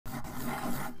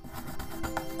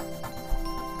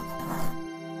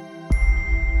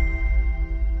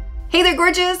Hey there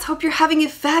gorgeous! Hope you're having a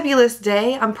fabulous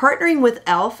day. I'm partnering with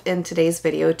e.l.f. in today's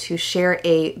video to share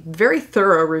a very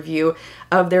thorough review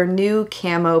of their new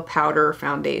Camo powder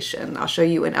foundation. I'll show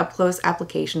you an up-close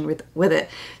application with it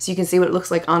so you can see what it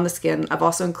looks like on the skin. I've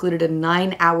also included a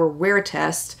 9-hour wear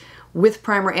test with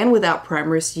primer and without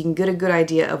primer so you can get a good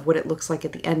idea of what it looks like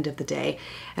at the end of the day.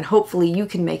 And hopefully you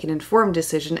can make an informed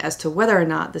decision as to whether or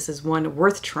not this is one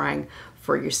worth trying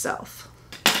for yourself.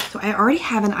 So I already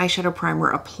have an eyeshadow primer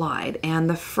applied, and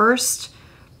the first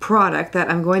product that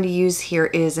I'm going to use here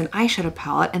is an eyeshadow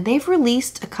palette, and they've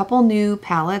released a couple new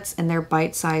palettes in their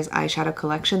bite-sized eyeshadow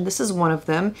collection. This is one of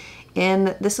them,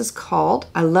 and this is called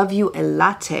I Love You a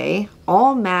Latte,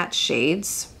 all matte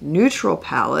shades, neutral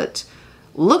palette.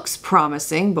 Looks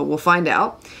promising, but we'll find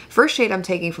out. First shade I'm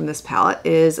taking from this palette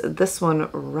is this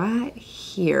one right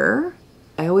here.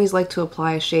 I always like to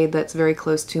apply a shade that's very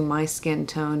close to my skin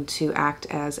tone to act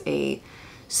as a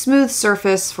smooth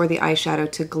surface for the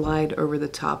eyeshadow to glide over the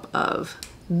top of.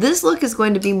 This look is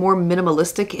going to be more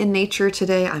minimalistic in nature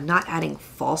today. I'm not adding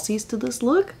falsies to this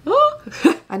look.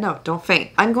 I know, don't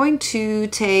faint. I'm going to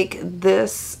take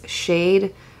this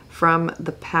shade from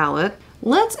the palette.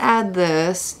 Let's add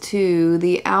this to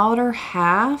the outer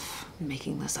half. I'm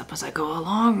making this up as I go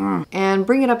along. And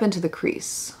bring it up into the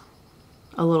crease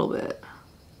a little bit.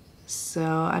 So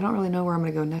I don't really know where I'm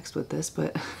gonna go next with this,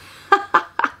 but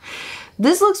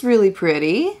this looks really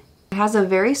pretty. It has a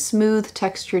very smooth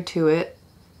texture to it,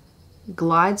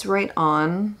 glides right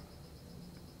on,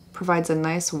 provides a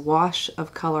nice wash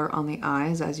of color on the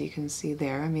eyes, as you can see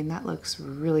there. I mean, that looks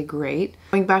really great.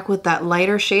 Going back with that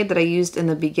lighter shade that I used in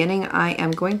the beginning, I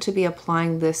am going to be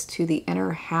applying this to the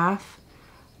inner half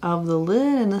of the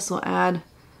lid, and this will add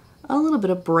a little bit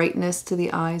of brightness to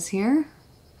the eyes here.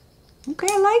 Okay,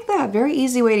 I like that. Very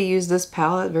easy way to use this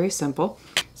palette, very simple.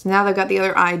 So now that I've got the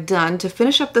other eye done, to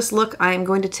finish up this look, I am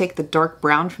going to take the dark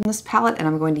brown from this palette and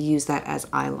I'm going to use that as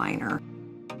eyeliner.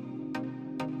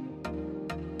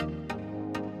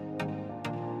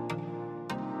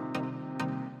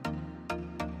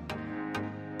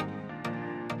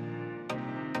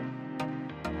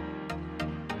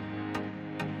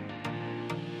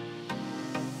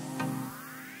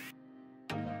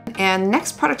 And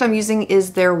next product I'm using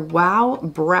is their Wow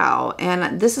Brow,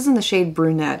 and this is in the shade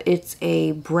Brunette. It's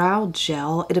a brow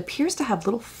gel. It appears to have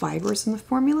little fibers in the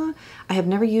formula. I have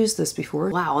never used this before.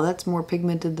 Wow, that's more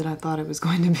pigmented than I thought it was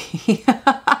going to be.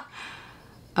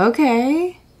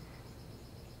 Okay.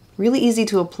 Really easy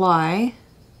to apply.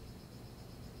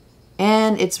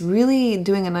 And it's really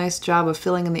doing a nice job of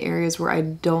filling in the areas where I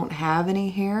don't have any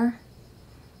hair,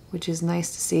 which is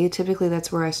nice to see. Typically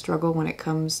that's where I struggle when it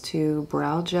comes to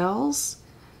brow gels.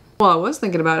 Well, I was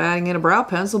thinking about adding in a brow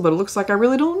pencil, but it looks like I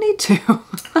really don't need to.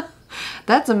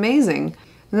 That's amazing.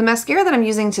 The mascara that I'm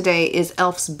using today is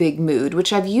e.l.f.'s Big Mood,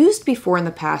 which I've used before in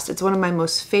the past. It's one of my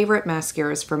most favorite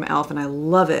mascaras from e.l.f. and I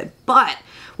love it. But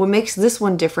what makes this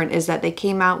one different is that they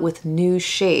came out with new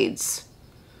shades.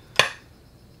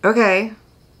 Okay,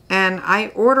 and I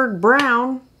ordered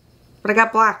brown, but I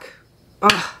got black.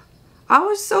 Ugh. I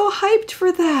was so hyped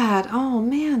for that. Oh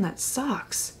man, that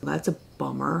sucks. That's a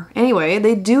bummer. Anyway,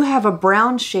 they do have a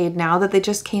brown shade now that they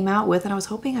just came out with, and I was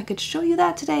hoping I could show you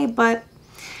that today, but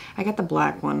I got the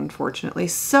black one, unfortunately.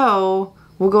 So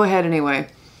we'll go ahead anyway.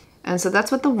 And so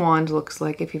that's what the wand looks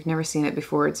like if you've never seen it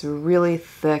before. It's really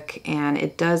thick and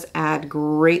it does add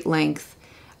great length,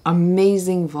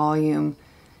 amazing volume.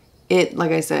 It,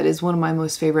 like I said, is one of my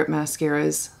most favorite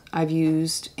mascaras I've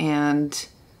used, and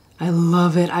I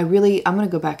love it. I'm gonna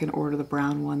go back and order the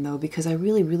brown one though, because I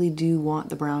really do want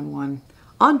the brown one.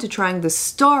 On to trying the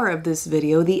star of this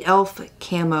video, the e.l.f.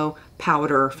 Camo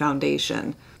Powder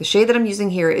Foundation. The shade that I'm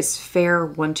using here is Fair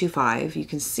 125. You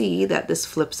can see that this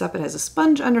flips up. It has a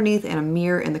sponge underneath and a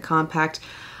mirror in the compact.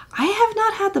 I have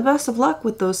not had the best of luck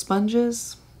with those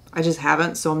sponges. I just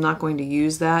haven't, so I'm not going to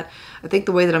use that. I think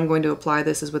the way that I'm going to apply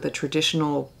this is with a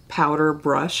traditional powder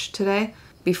brush today.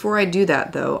 Before I do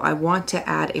that though, I want to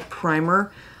add a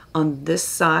primer on this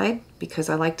side because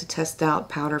I like to test out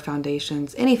powder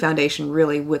foundations, any foundation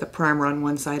really, with a primer on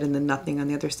one side and then nothing on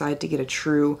the other side to get a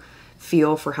true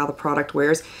feel for how the product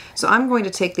wears. So I'm going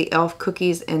to take the e.l.f.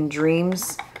 Cookies and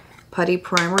Dreams Putty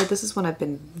Primer. This is one I've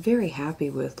been very happy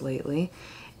with lately.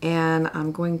 And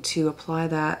I'm going to apply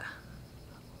that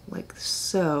like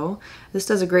so. This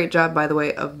does a great job, by the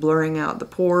way, of blurring out the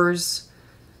pores,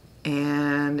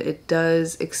 and it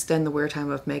does extend the wear time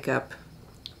of makeup.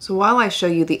 So while I show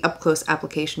you the up-close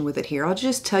application with it here, I'll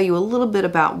just tell you a little bit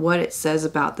about what it says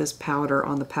about this powder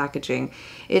on the packaging.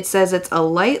 It says it's a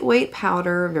lightweight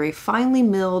powder, very finely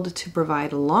milled to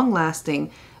provide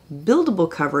long-lasting, buildable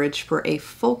coverage for a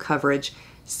full coverage,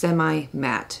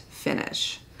 semi-matte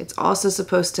finish. It's also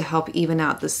supposed to help even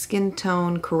out the skin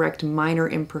tone, correct minor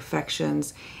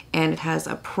imperfections, and it has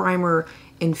a primer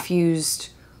infused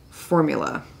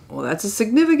formula. Well, that's a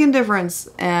significant difference,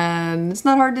 and it's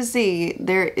not hard to see.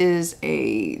 There is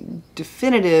a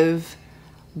definitive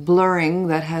blurring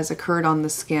that has occurred on the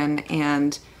skin,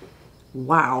 and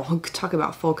wow, talk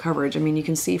about full coverage. I mean, you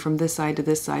can see from this side to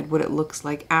this side what it looks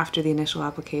like after the initial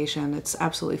application. It's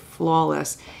absolutely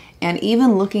flawless. And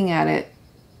even looking at it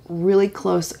really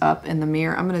close up in the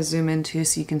mirror, I'm gonna zoom in too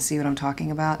so you can see what I'm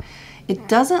talking about. It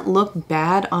doesn't look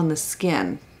bad on the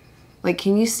skin. Like,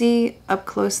 can you see up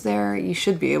close there? You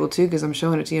should be able to because I'm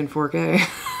showing it to you in 4K.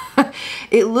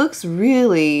 It looks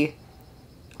really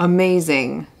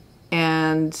amazing,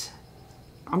 and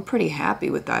I'm pretty happy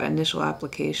with that initial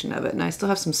application of it. And I still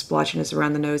have some splotchiness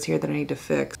around the nose here that I need to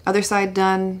fix. Other side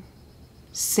done,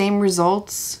 same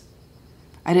results.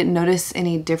 I didn't notice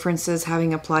any differences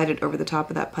having applied it over the top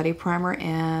of that putty primer,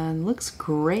 and looks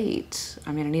great.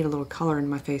 I mean, I need a little color in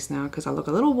my face now because I look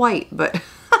a little white, but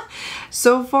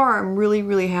so far I'm really,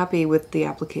 really happy with the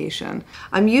application.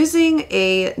 I'm using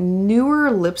a newer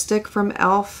lipstick from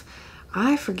e.l.f.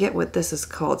 I forget what this is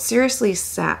called. Seriously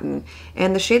Satin.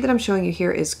 And the shade that I'm showing you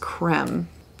here is Creme.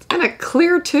 And a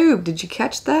clear tube. Did you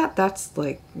catch that? That's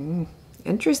like,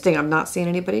 interesting. I've not seen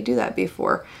anybody do that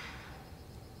before.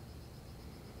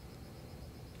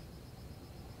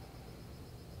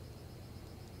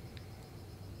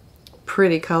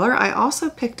 Pretty color. I also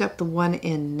picked up the one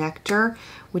in Nectar,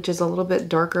 which is a little bit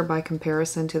darker by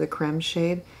comparison to the Creme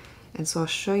shade. And so I'll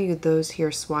show you those here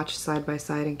swatched side by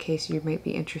side in case you might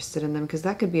be interested in them, because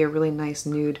that could be a really nice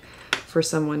nude for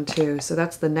someone too. So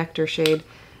that's the Nectar shade,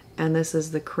 and this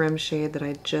is the Creme shade that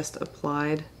I just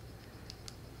applied.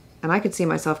 And I could see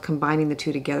myself combining the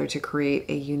two together to create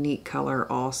a unique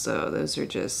color also. Those are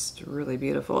just really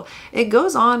beautiful. It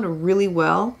goes on really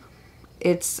well.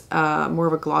 It's more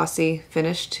of a glossy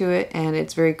finish to it, and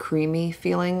it's very creamy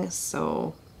feeling,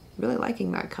 so really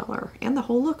liking that color, and the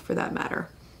whole look for that matter.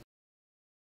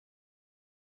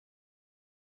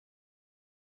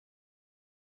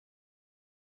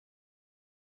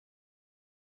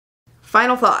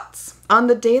 Final thoughts. On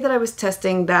the day that I was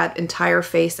testing that entire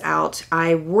face out,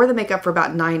 I wore the makeup for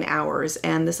about 9 hours,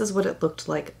 and this is what it looked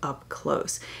like up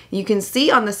close. You can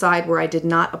see on the side where I did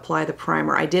not apply the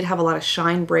primer, I did have a lot of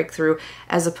shine breakthrough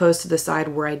as opposed to the side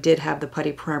where I did have the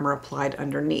putty primer applied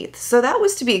underneath. So that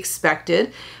was to be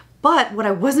expected, but what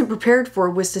I wasn't prepared for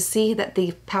was to see that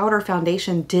the powder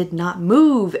foundation did not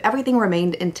move. Everything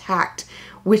remained intact,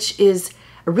 which is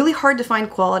really hard to find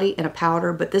quality in a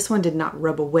powder, but this one did not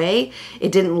rub away.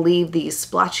 It didn't leave these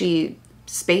splotchy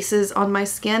spaces on my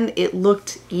skin. It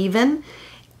looked even,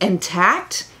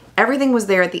 intact. Everything was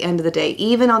there at the end of the day,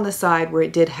 even on the side where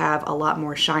it did have a lot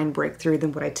more shine breakthrough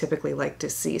than what I typically like to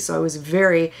see. So I was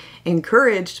very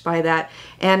encouraged by that.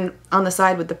 And on the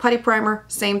side with the putty primer,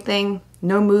 same thing,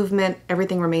 no movement,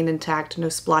 everything remained intact, no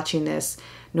splotchiness,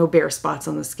 no bare spots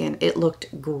on the skin. It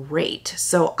looked great.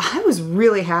 So I was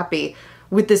really happy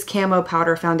with this Camo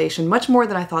powder foundation, much more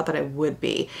than I thought that I would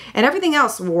be. And everything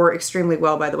else wore extremely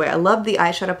well, by the way. I love the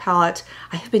eyeshadow palette.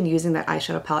 I have been using that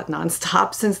eyeshadow palette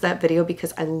nonstop since that video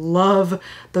because I love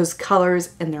those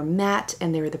colors, and they're matte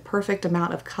and they're the perfect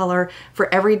amount of color for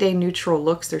everyday neutral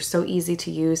looks. They're so easy to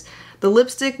use. The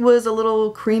lipstick was a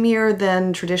little creamier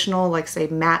than traditional, like say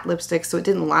matte lipstick, so it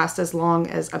didn't last as long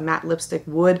as a matte lipstick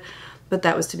would, but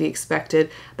that was to be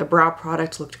expected. The brow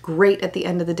product looked great at the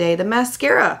end of the day. The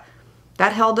mascara,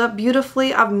 that held up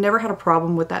beautifully. I've never had a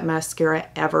problem with that mascara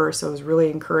ever, so I was really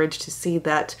encouraged to see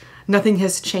that nothing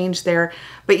has changed there.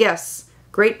 But yes,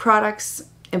 great products,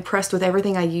 impressed with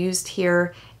everything I used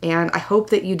here, and I hope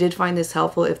that you did find this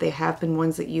helpful if they have been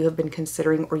ones that you have been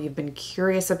considering or you've been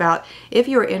curious about. If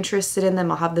you're interested in them,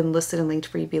 I'll have them listed and linked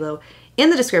for you below in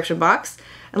the description box.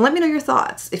 And let me know your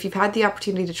thoughts. If you've had the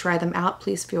opportunity to try them out,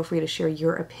 please feel free to share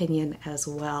your opinion as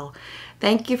well.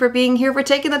 Thank you for being here, for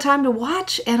taking the time to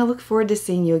watch, and I look forward to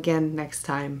seeing you again next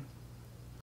time.